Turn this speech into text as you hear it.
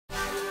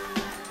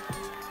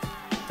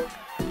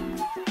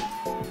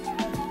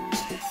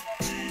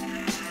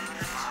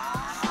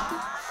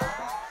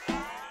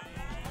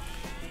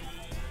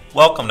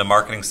Welcome to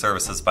Marketing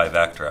Services by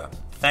Vectra.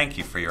 Thank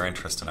you for your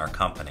interest in our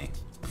company.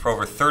 For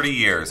over 30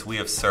 years, we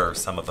have served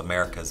some of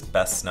America's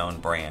best-known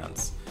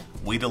brands.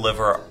 We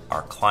deliver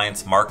our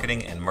clients'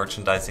 marketing and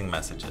merchandising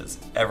messages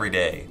every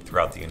day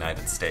throughout the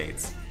United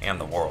States and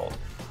the world.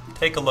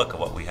 Take a look at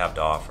what we have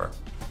to offer.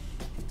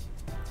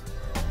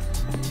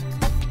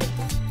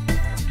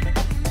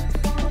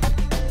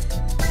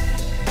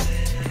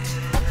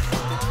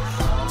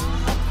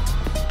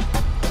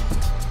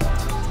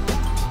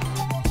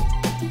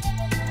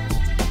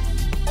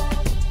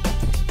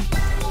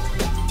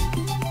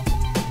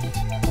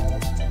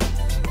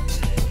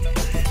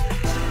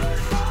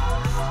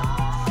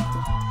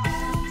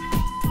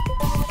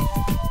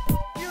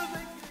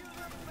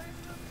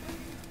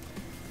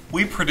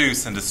 We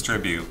produce and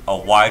distribute a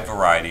wide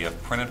variety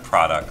of printed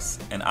products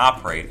and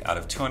operate out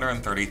of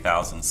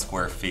 230,000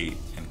 square feet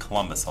in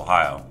Columbus,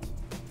 Ohio.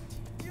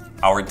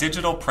 Our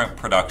digital print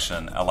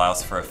production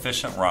allows for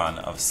efficient run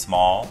of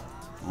small,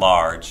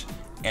 large,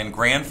 and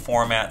grand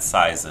format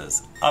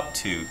sizes up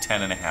to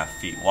 10.5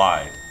 feet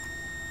wide.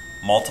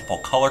 Multiple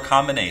color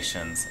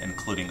combinations,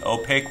 including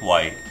opaque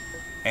white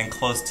and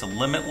close to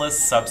limitless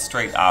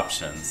substrate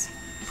options,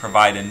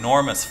 provide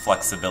enormous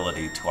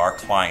flexibility to our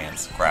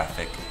clients'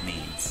 graphic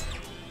needs.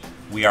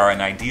 We are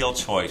an ideal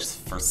choice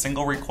for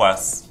single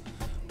requests,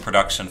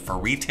 production for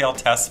retail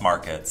test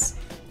markets,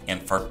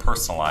 and for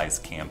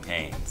personalized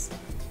campaigns.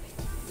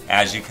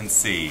 As you can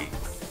see,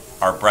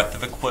 our breadth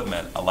of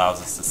equipment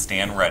allows us to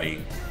stand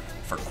ready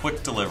for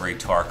quick delivery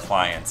to our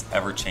clients'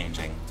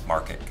 ever-changing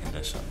market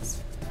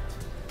conditions.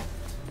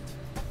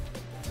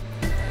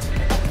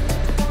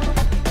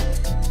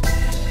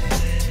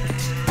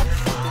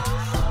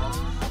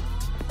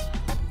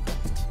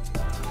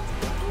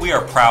 We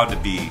are proud to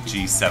be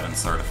G7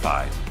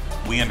 certified.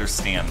 We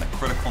understand the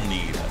critical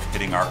need of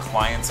hitting our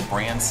clients'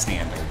 brand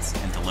standards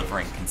and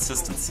delivering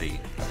consistency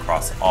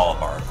across all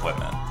of our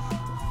equipment.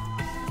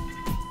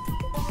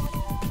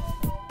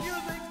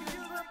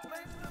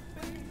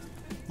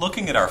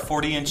 Looking at our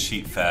 40-inch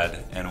sheet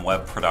fed and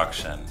web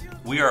production,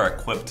 we are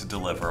equipped to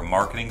deliver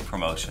marketing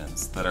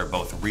promotions that are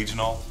both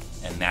regional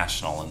and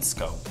national in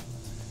scope.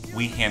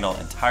 We handle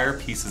entire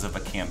pieces of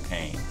a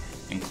campaign,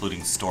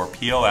 including store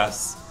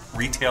POS,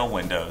 retail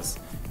windows,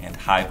 and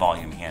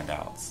high-volume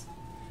handouts.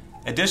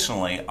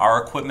 Additionally,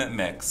 our equipment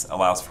mix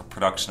allows for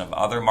production of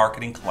other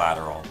marketing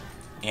collateral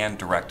and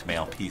direct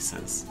mail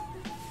pieces,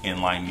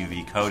 inline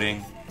UV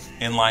coating,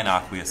 inline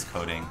aqueous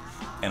coating,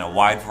 and a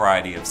wide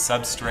variety of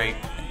substrate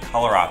and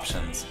color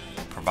options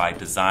provide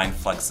design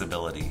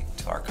flexibility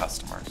to our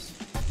customers.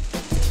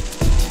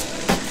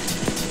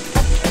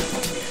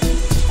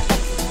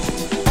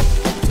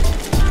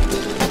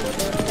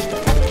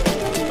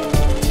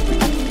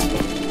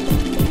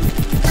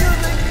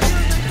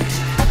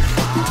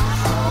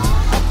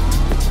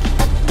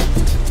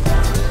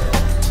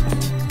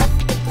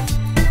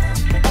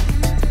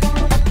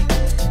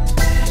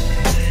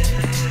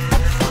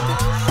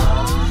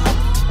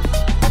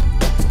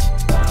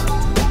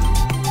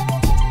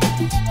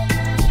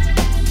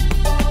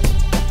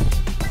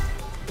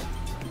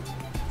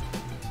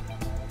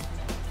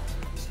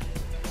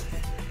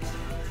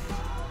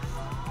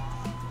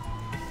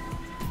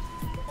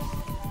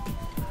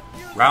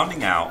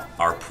 Rounding out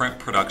our print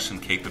production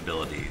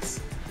capabilities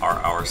are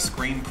our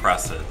screen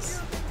presses,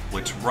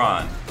 which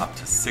run up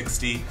to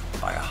 60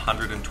 by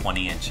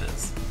 120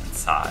 inches in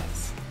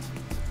size.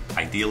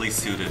 Ideally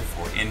suited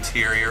for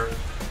interior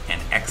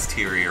and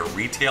exterior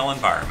retail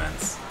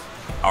environments,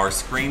 our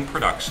screen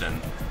production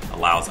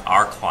allows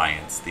our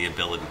clients the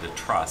ability to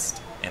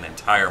trust an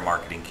entire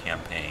marketing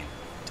campaign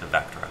to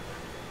Vectra.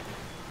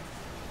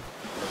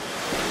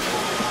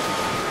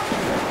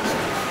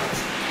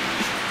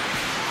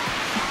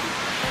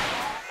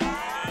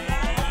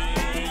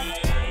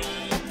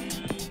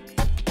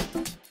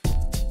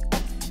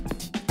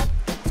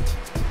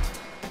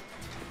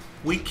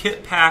 We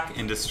kit pack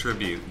and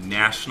distribute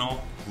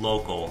national,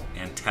 local,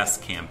 and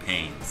test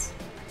campaigns.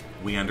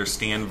 We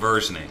understand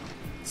versioning,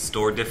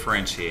 store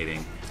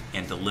differentiating,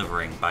 and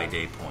delivering by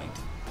day point.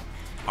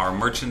 Our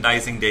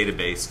merchandising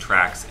database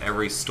tracks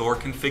every store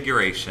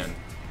configuration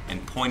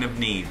and point of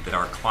need that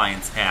our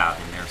clients have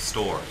in their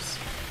stores.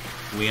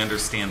 We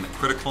understand the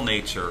critical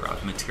nature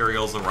of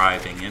materials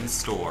arriving in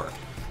store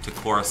to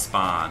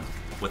correspond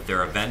with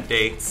their event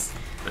dates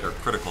that are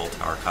critical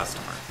to our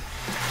customer.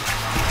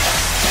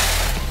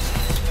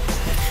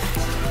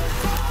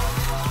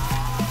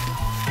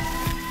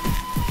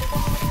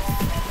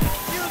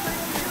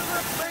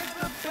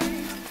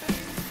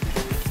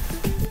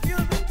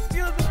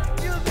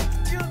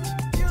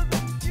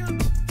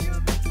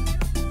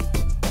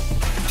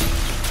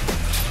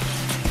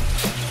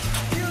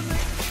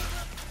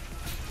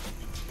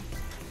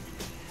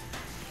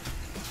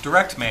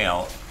 Direct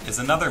mail is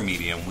another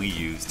medium we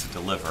use to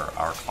deliver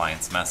our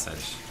client's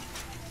message.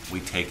 We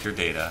take your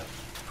data,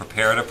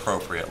 prepare it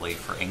appropriately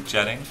for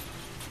inkjetting,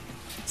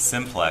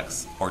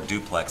 simplex or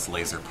duplex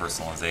laser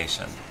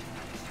personalization.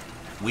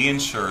 We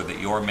ensure that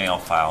your mail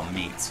file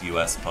meets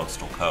U.S.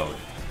 Postal Code.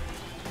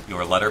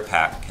 Your letter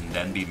pack can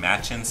then be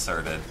match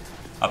inserted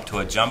up to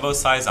a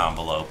jumbo-size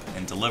envelope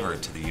and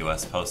delivered to the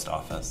U.S. Post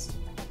Office.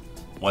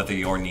 Whether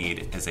your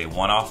need is a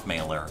one-off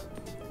mailer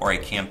or a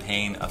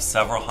campaign of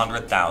several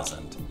hundred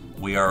thousand,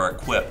 we are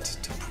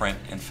equipped to print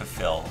and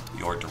fulfill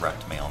your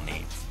direct mail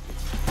needs.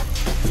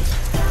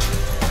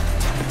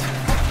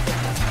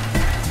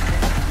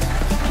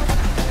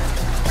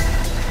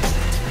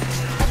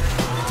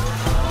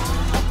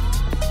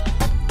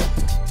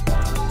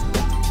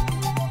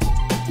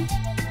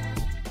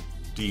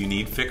 Do you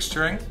need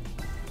fixturing?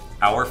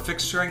 Our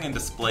Fixturing and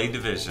Display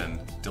division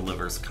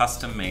delivers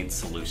custom-made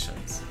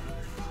solutions.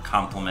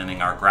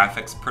 Complementing our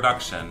graphics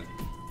production,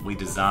 we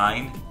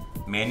design,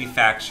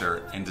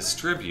 manufacture, and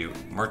distribute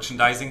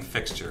merchandising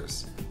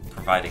fixtures,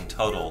 providing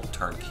total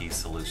turnkey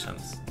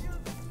solutions.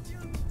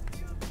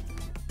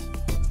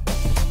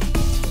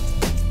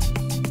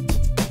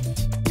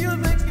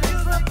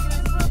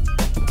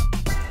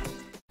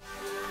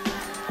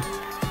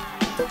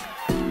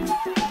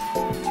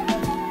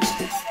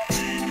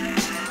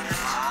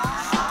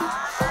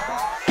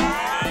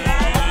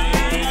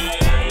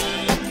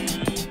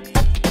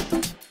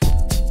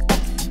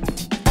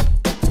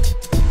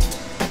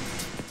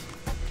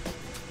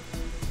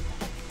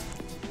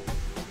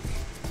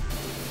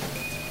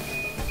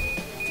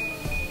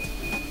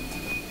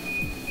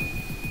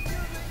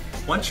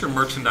 Once your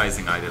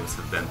merchandising items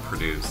have been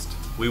produced,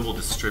 we will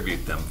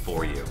distribute them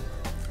for you.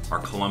 Our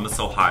Columbus,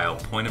 Ohio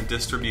point of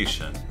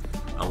distribution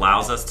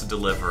allows us to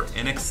deliver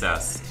in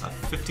excess of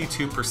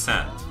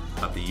 52%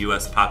 of the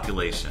U.S.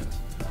 population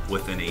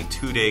within a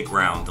 2-day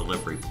ground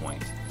delivery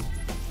point.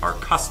 Our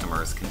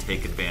customers can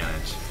take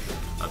advantage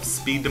of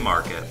speed to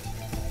market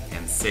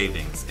and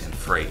savings in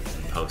freight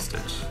and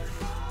postage.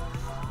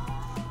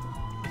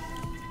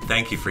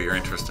 Thank you for your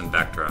interest in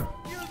Vectra.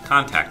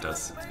 Contact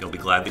us. You'll be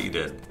glad that you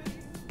did.